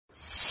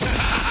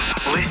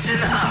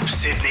Listen up,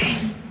 Sydney.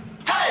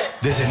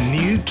 There's a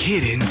new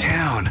kid in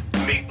town.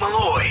 Mick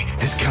Malloy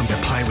has come to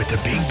play with the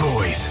big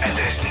boys, and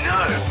there's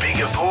no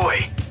bigger boy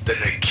than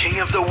the king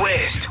of the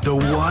West, the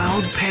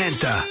Wild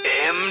Panther,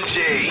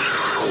 MG.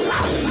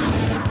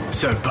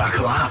 So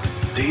buckle up.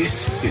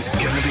 This is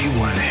going to be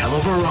one hell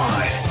of a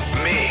ride.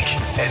 Mick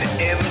and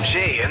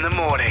MG in the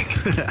morning.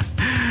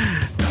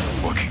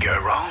 What could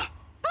go wrong?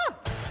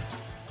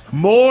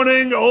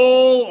 Morning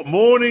all,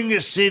 morning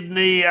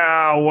Sydney.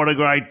 What a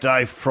great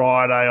day,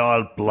 Friday.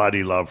 I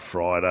bloody love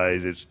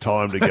Fridays. It's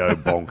time to go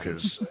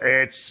bonkers.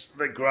 It's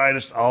the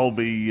greatest. I'll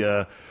be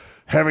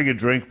having a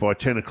drink by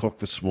 10 o'clock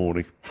this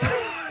morning.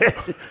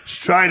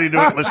 Straight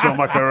into it, let's not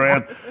muck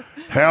around.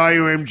 How are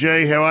you,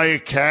 MG? How are you,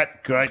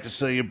 Kat? Great to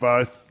see you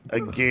both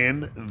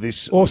again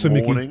this morning.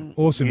 Mickey.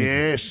 Awesome, Mickey.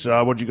 Yes.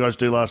 What did you guys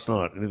do last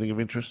night? Anything of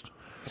interest?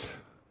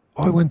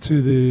 I went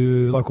to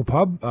the local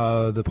pub,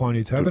 the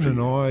Pioneer Tavern,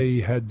 and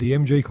I had the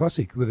MG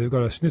Classic. They've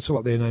got a schnitzel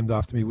up there named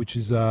after me, which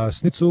is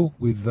schnitzel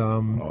with,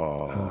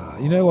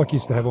 like you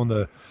used to have on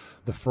the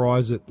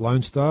fries at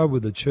Lone Star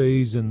with the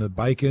cheese and the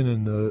bacon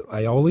and the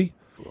aioli.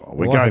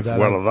 We're going for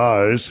one of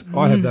those.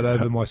 I have that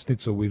over my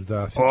schnitzel with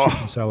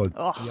chicken salad.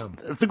 Yum.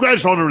 The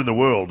greatest honour in the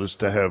world is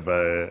to have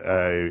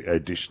a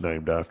dish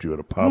named after you at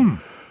a pub.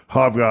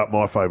 I've got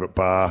my favourite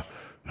bar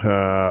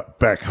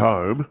back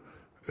home.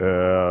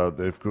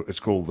 It's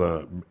called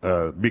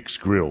the Mick's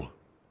Grill.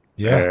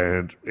 Yeah.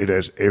 And it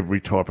has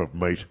every type of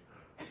meat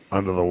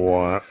under the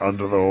wire.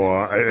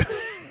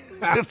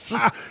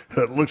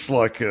 It looks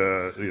like,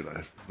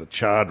 the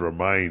charred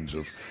remains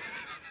of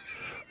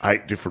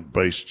 8 different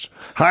beasts.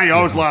 Hey,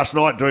 I was last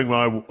night doing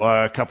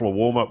my couple of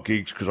warm-up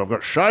gigs because I've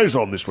got shows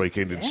on this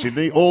weekend in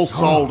Sydney, all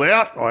sold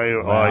out,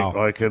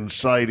 I can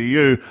say to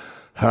you.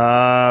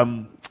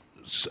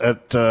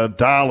 At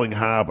Darling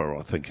Harbour,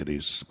 I think it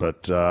is.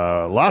 But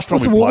last time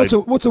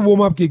what's a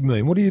warm-up gig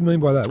mean? What do you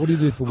mean by that? What do you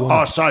do for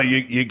warm-up? So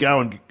you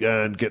go and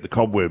get the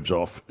cobwebs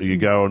off. You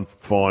go and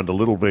find a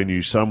little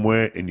venue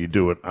somewhere and you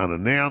do it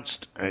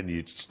unannounced and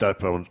you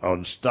step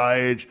on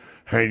stage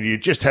and you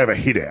just have a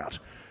hit out.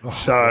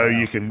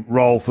 You can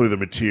roll through the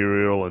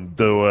material and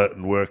do it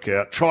and work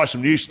out. Try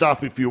some new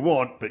stuff if you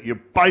want, but you're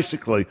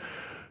basically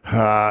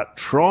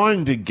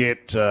trying to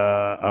get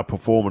a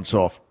performance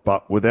off,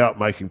 but without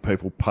making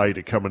people pay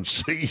to come and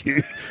see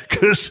you,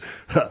 because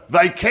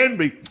they can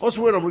be, what's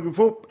the word I'm looking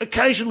for?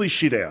 Occasionally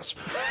shit house.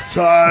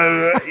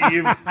 So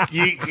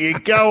you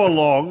go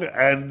along,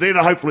 and then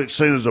hopefully it's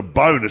seen as a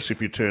bonus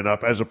if you turn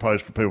up, as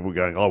opposed to people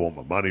going, I want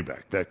my money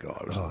back. That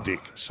guy was a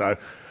dick. So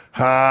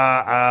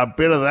a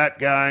bit of that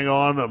going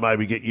on, and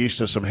maybe get used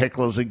to some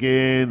hecklers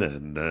again,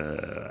 and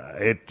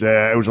it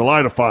was a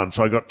load of fun.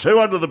 So I got 2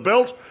 under the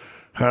belt.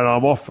 And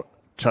I'm off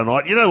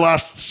tonight. You know,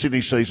 last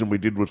Sydney season we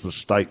did with the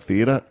State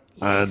Theatre,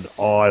 and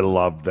I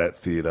loved that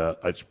theatre.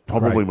 It's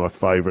probably my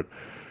favourite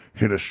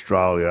in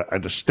Australia.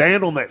 And to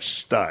stand on that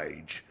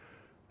stage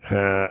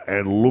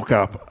and look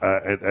up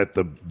at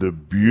the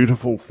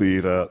beautiful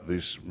theatre,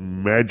 this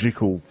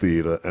magical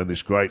theatre, and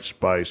this great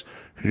space,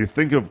 and you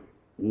think of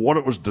what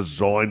it was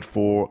designed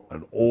for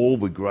and all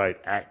the great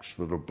acts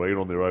that have been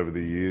on there over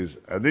the years,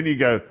 and then you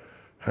go,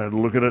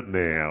 and look at it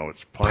now.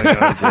 It's playing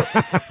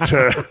over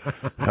to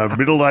a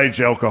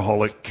middle-aged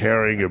alcoholic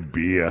carrying a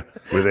beer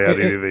without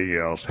anything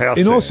else.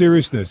 In all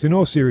seriousness,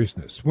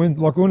 when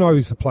I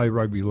used to play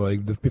rugby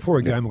league, before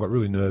a game I got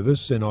really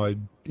nervous and I'd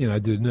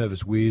do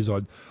nervous wheeze.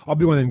 I'd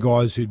be one of them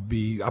guys who'd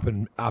be up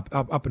and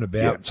about.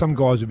 Yeah. Some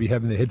guys would be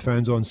having their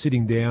headphones on,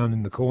 sitting down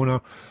in the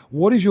corner.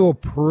 What is your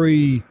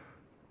pre-game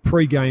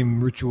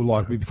ritual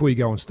like before you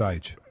go on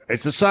stage?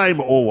 It's the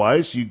same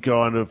always.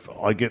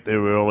 I get there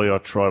early. I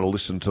try to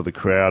listen to the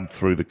crowd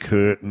through the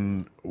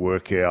curtain,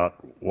 work out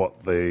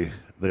what they're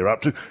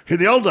up to. In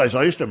the old days,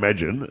 I used to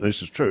imagine, and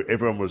this is true,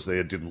 everyone was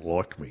there didn't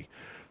like me.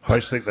 I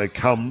used to think they'd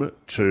come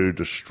to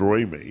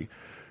destroy me,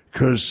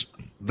 because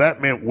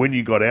that meant when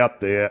you got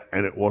out there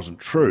and it wasn't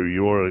true,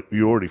 you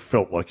already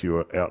felt like you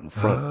were out in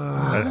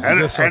front. And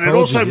it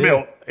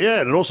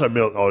also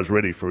meant I was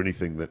ready for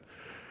anything that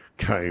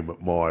came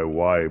my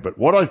way. But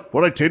what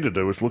I tend to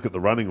do is look at the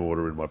running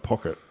order in my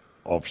pocket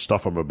of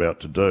stuff I'm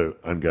about to do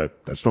and go,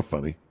 that's not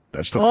funny.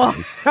 That's not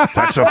funny.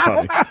 That's not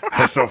funny.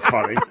 That's not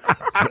funny.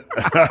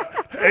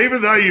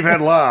 Even though you've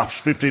had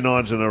laughs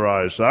 59s in a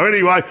row. So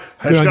anyway,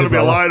 it's going to be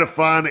a load of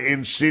fun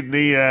in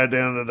Sydney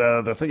down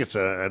at, I think it's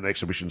an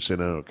exhibition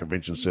centre or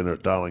convention centre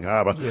at Darling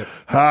Harbour. Yep.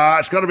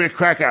 It's going to be a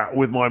cracker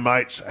with my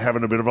mates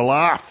having a bit of a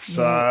laugh.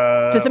 So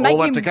all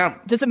that to come.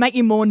 Does it make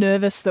you more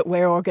nervous that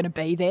we're all going to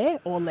be there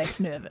or less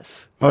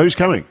nervous? Oh, who's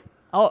coming?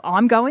 Oh,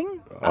 I'm going.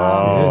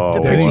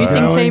 The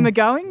producing team are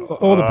going.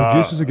 All the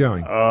producers are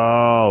going.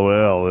 Oh,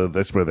 well,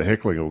 that's where the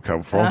heckling will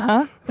come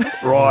from.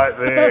 Right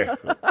there.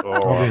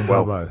 All right,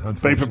 well,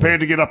 be prepared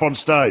to get up on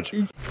stage.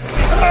 Checking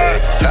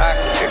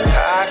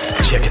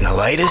the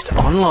latest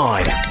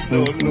online.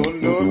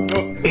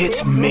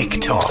 It's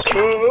Mick Talk.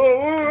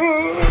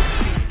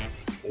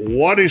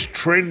 What is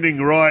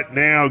trending right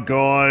now,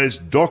 guys?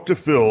 Dr.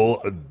 Phil,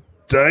 a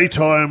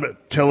daytime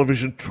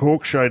television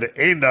talk show to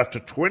end after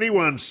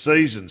 21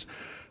 seasons.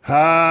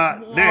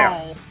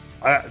 Now,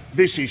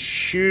 this is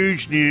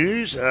huge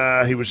news.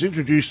 He was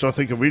introduced, I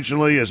think,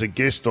 originally as a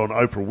guest on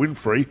Oprah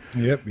Winfrey.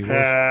 Yep, he was.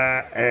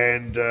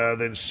 And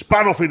then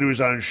spun off into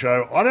his own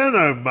show. I don't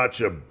know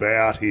much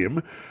about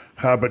him,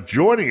 but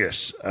joining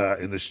us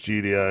in the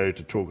studio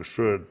to talk us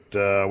through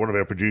it, one of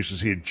our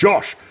producers here,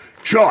 Josh.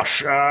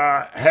 Josh,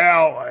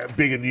 how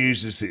big a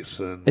news is this?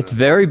 And, it's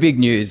very big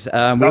news.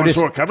 no one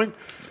saw it coming?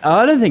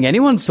 I don't think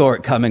anyone saw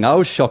it coming. I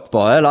was shocked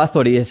by it. I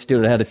thought he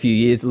still had a few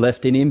years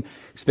left in him,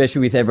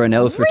 especially with everyone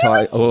else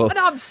retired. But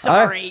I'm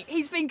sorry.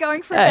 He's been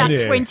going for about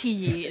 20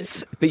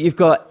 years. But you've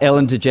got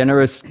Ellen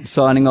DeGeneres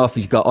signing off.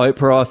 You've got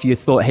Oprah off. You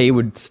thought he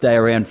would stay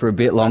around for a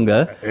bit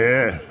longer.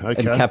 Yeah,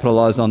 okay. And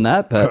capitalise on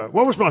that. But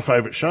what was my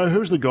favourite show? Who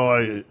was the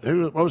guy?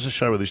 What was the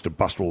show where they used to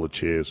bust all the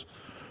chairs?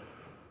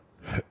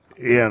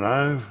 Yeah,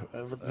 no.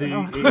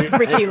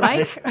 Ricky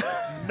Lake?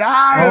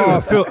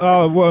 No!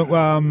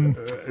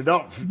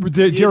 Not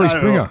Jerry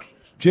Springer.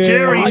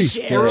 Jerry.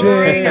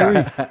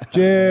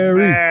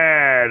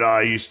 Man,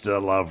 I used to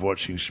love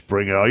watching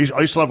Springer. I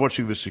used to love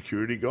watching the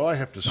security guy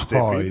have to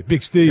step in.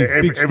 Big Steve.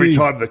 Every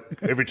time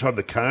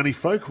the Carney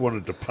folk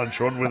wanted to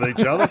punch on with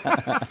each other.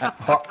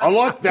 I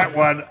like that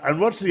one. And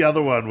what's the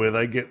other one where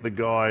they get the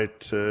guy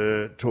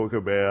to talk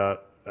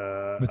about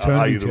are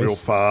you the real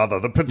father?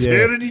 The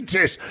paternity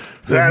test.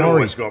 That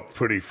always got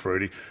pretty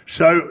fruity.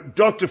 So,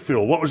 Dr.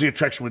 Phil, what was the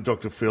attraction with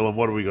Dr. Phil and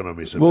what are we going to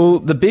miss? Well,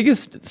 the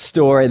biggest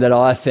story that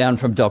I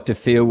found from Dr.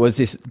 Phil was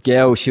this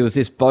girl. She was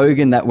this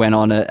bogan that went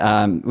on it,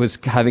 was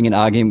having an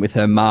argument with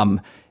her mum,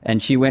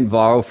 and she went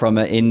viral from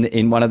it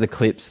in one of the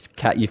clips.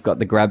 Kat, you've got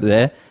the grab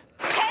there.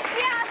 Catch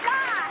me outside,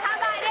 how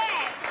about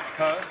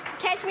that?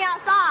 Catch me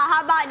outside,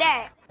 how about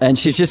that? And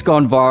she's just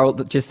gone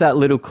viral. Just that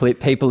little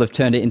clip, people have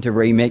turned it into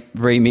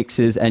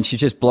remixes, and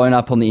she's just blown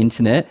up on the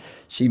internet.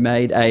 She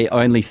made a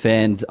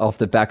OnlyFans off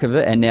the back of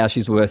it, and now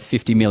she's worth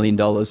 $50 million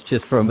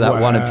just from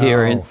that one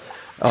appearance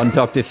on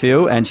Dr.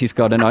 Phil. And she's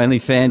got an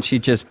OnlyFans. She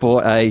just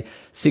bought a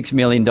 $6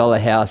 million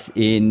house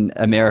in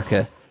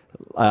America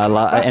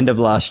end of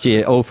last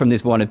year, all from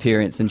this one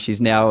appearance. And she's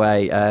now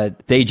a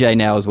DJ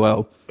now as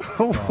well.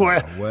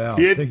 Wow.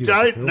 You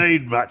don't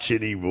need much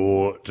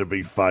anymore to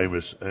be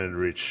famous and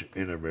rich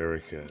in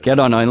America. Get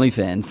on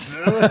OnlyFans.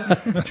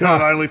 Get on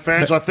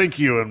OnlyFans. I think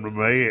you and me,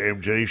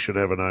 MG, should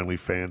have an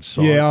OnlyFans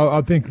site. Yeah,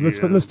 I think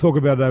let's talk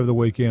about it over the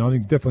weekend. I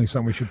think definitely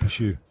something we should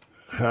pursue.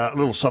 A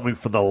little something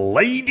for the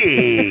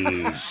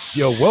ladies.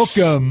 You're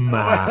welcome.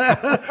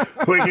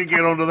 We can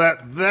get onto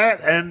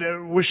that.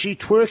 And was she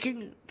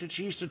twerking? Did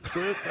she used to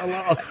twerk a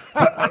lot?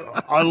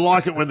 I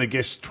like it when the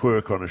guests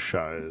twerk on a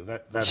show.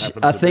 That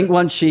happens. I think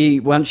once she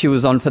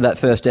was on for that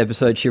first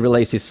episode, she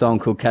released this song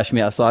called "Cash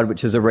Me Outside,"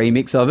 which is a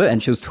remix of it,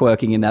 and she was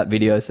twerking in that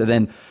video. So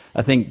then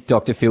I think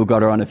Dr. Phil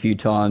got her on a few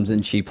times,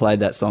 and she played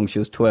that song. She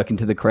was twerking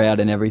to the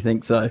crowd and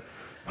everything. So,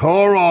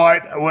 all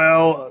right,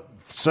 well.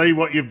 See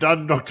what you've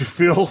done, Dr.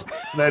 Phil.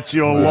 That's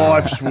your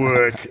life's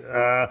work.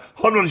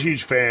 I'm not a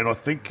huge fan. I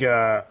think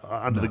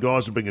under the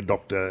guise of being a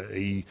doctor,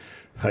 they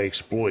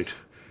exploit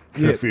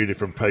a few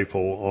different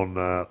people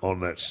on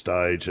that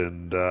stage,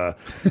 and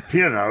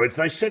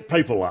they set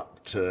people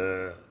up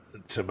to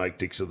make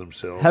dicks of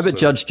themselves. How about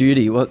Judge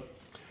Judy? What?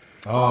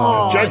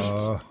 Judge?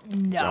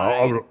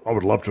 No. I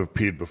would love to have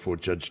appeared before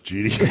Judge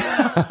Judy.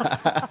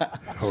 I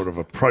would have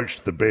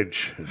approached the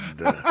bench and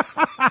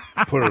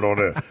put it on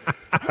her.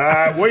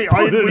 We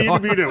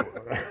interviewed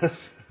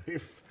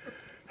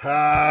her.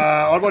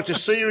 I'd like to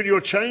see you in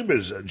your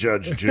chambers,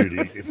 Judge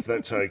Judy, if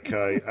that's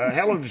okay.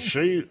 How long did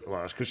she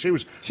last?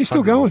 Because she's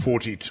still going.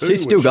 42.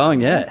 She's still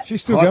going, yeah.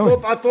 She's still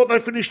going. I thought they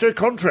finished her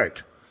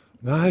contract.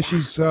 No,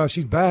 she's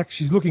back.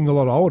 She's looking a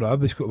lot older,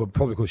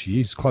 probably because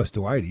she is close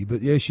to 80.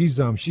 But yeah, she's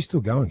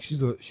still going.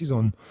 She's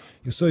on.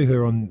 You'll see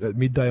her on at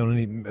midday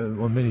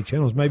on many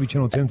channels. Maybe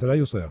Channel 10 today.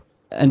 You'll see her.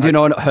 And do you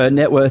know what her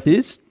net worth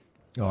is?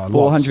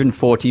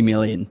 $440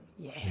 million.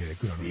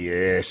 Yes.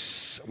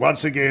 Yes.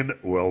 Once again,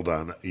 well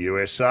done,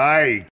 USA.